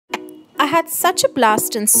had such a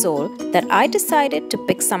blast in Seoul that I decided to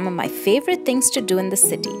pick some of my favorite things to do in the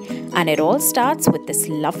city, and it all starts with this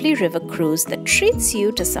lovely river cruise that treats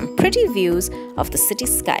you to some pretty views of the city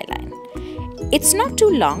skyline. It's not too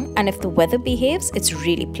long, and if the weather behaves, it's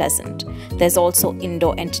really pleasant. There's also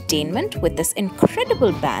indoor entertainment with this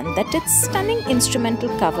incredible band that did stunning instrumental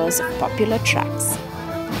covers of popular tracks.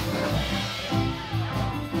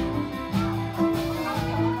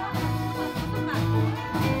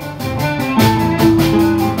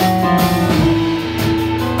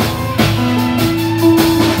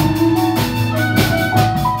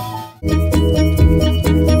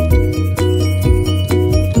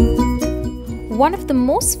 One of the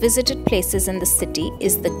most visited places in the city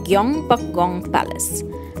is the Gyeongbokgung Palace.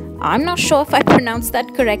 I'm not sure if I pronounced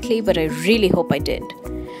that correctly, but I really hope I did.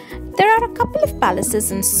 There are a couple of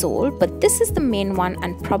palaces in Seoul, but this is the main one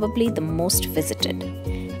and probably the most visited.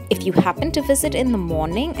 If you happen to visit in the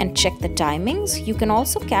morning and check the timings, you can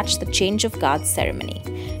also catch the change of guards ceremony.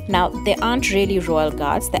 Now, they aren't really royal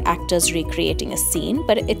guards, they're actors recreating a scene,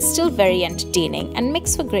 but it's still very entertaining and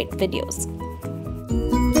makes for great videos.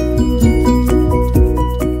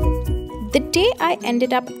 The day I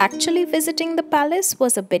ended up actually visiting the palace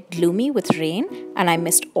was a bit gloomy with rain, and I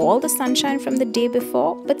missed all the sunshine from the day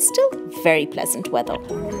before, but still very pleasant weather.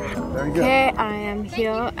 Okay, I am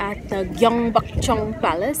here at the Gyeongbokgung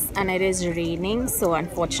Palace and it is raining, so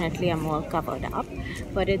unfortunately I'm all covered up.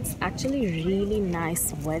 But it's actually really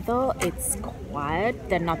nice weather. It's quiet,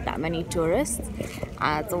 there are not that many tourists,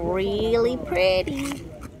 and it's really pretty.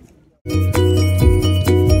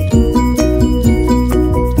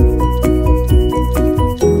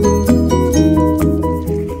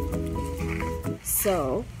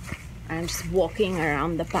 So I'm just walking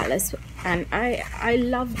around the palace and I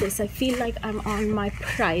love this. I feel like I'm on my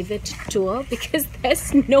private tour because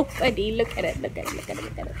there's nobody. Look at it, look at it, look at it,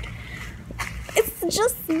 look at it. It's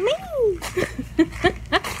just me.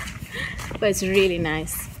 But it's really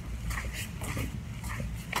nice.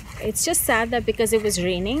 It's just sad that because it was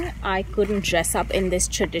raining, I couldn't dress up in this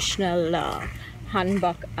traditional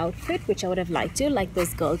hanbok outfit, which I would have liked to, like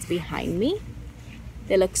those girls behind me.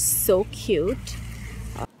 They look so cute.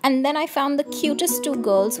 And then I found the cutest two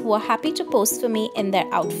girls who were happy to pose for me in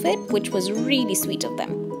their outfit, which was really sweet of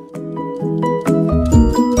them.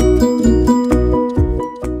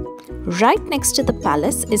 Right next to the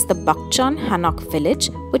palace is the Bukchon Hanok village,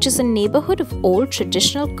 which is a neighborhood of old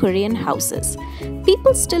traditional Korean houses.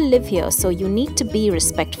 People still live here, so you need to be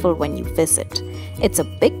respectful when you visit. It's a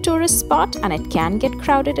big tourist spot and it can get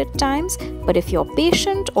crowded at times, but if you're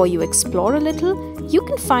patient or you explore a little, you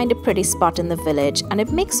can find a pretty spot in the village and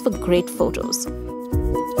it makes for great photos.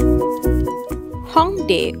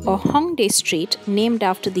 Hongdae or Hongdae Street, named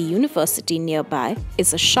after the university nearby,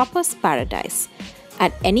 is a shopper's paradise.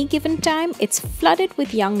 At any given time, it's flooded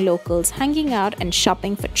with young locals hanging out and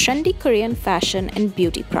shopping for trendy Korean fashion and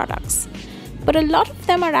beauty products. But a lot of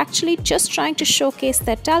them are actually just trying to showcase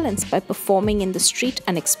their talents by performing in the street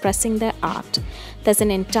and expressing their art. There's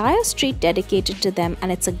an entire street dedicated to them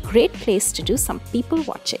and it's a great place to do some people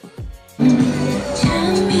watching.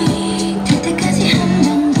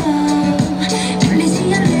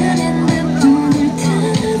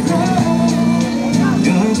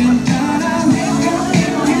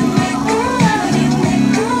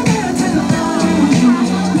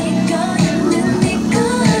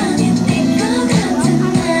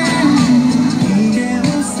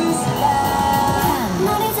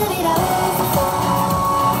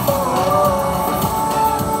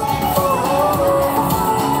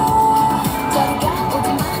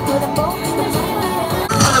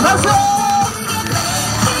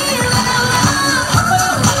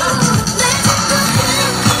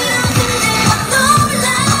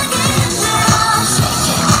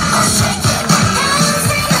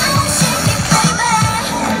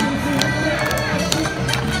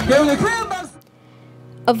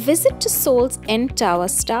 A visit to Seoul's End Tower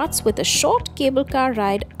starts with a short cable car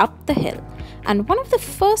ride up the hill. And one of the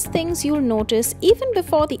first things you'll notice even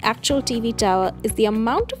before the actual TV tower is the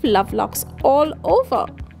amount of love locks all over.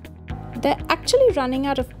 They're actually running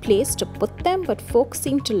out of place to put them, but folks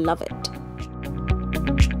seem to love it.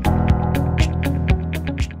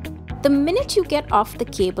 The minute you get off the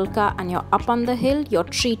cable car and you're up on the hill, you're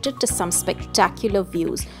treated to some spectacular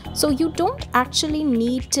views. So you don't actually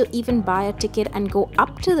need to even buy a ticket and go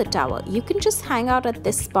up to the tower. You can just hang out at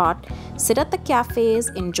this spot, sit at the cafes,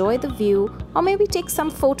 enjoy the view, or maybe take some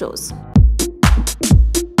photos.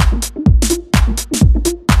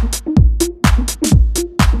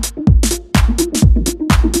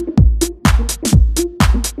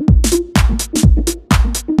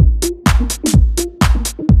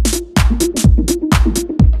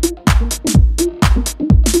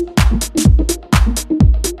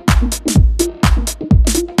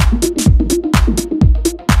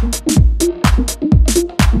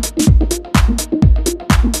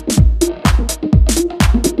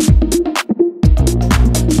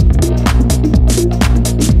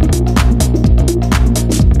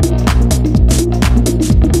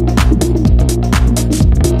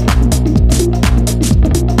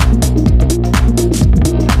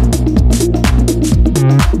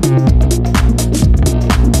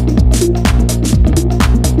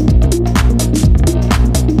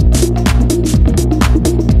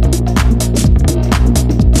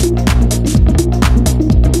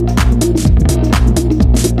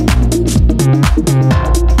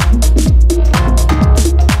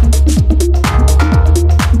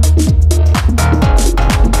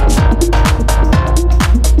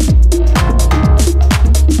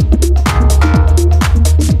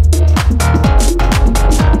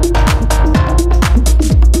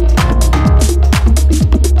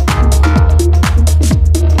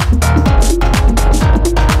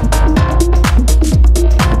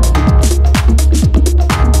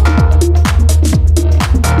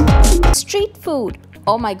 food.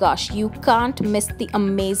 Oh my gosh, you can't miss the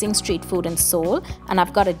amazing street food in Seoul, and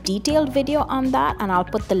I've got a detailed video on that, and I'll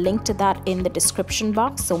put the link to that in the description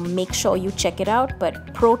box, so make sure you check it out.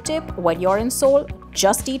 But pro tip, when you're in Seoul,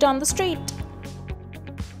 just eat on the street.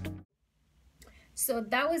 So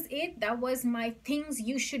that was it. That was my things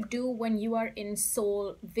you should do when you are in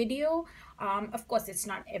Seoul video. Of course, it's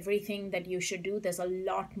not everything that you should do. There's a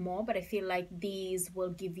lot more, but I feel like these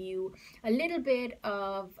will give you a little bit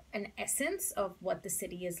of an essence of what the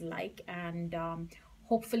city is like. And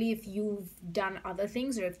hopefully, if you've done other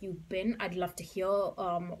things or if you've been, I'd love to hear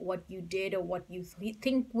what you did or what you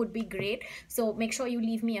think would be great. So make sure you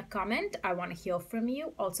leave me a comment. I want to hear from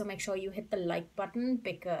you. Also, make sure you hit the like button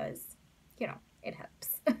because, you know, it helps.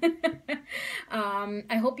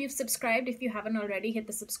 I hope you've subscribed. If you haven't already, hit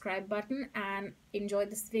the subscribe button and enjoyed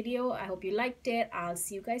this video. I hope you liked it. I'll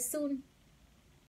see you guys soon.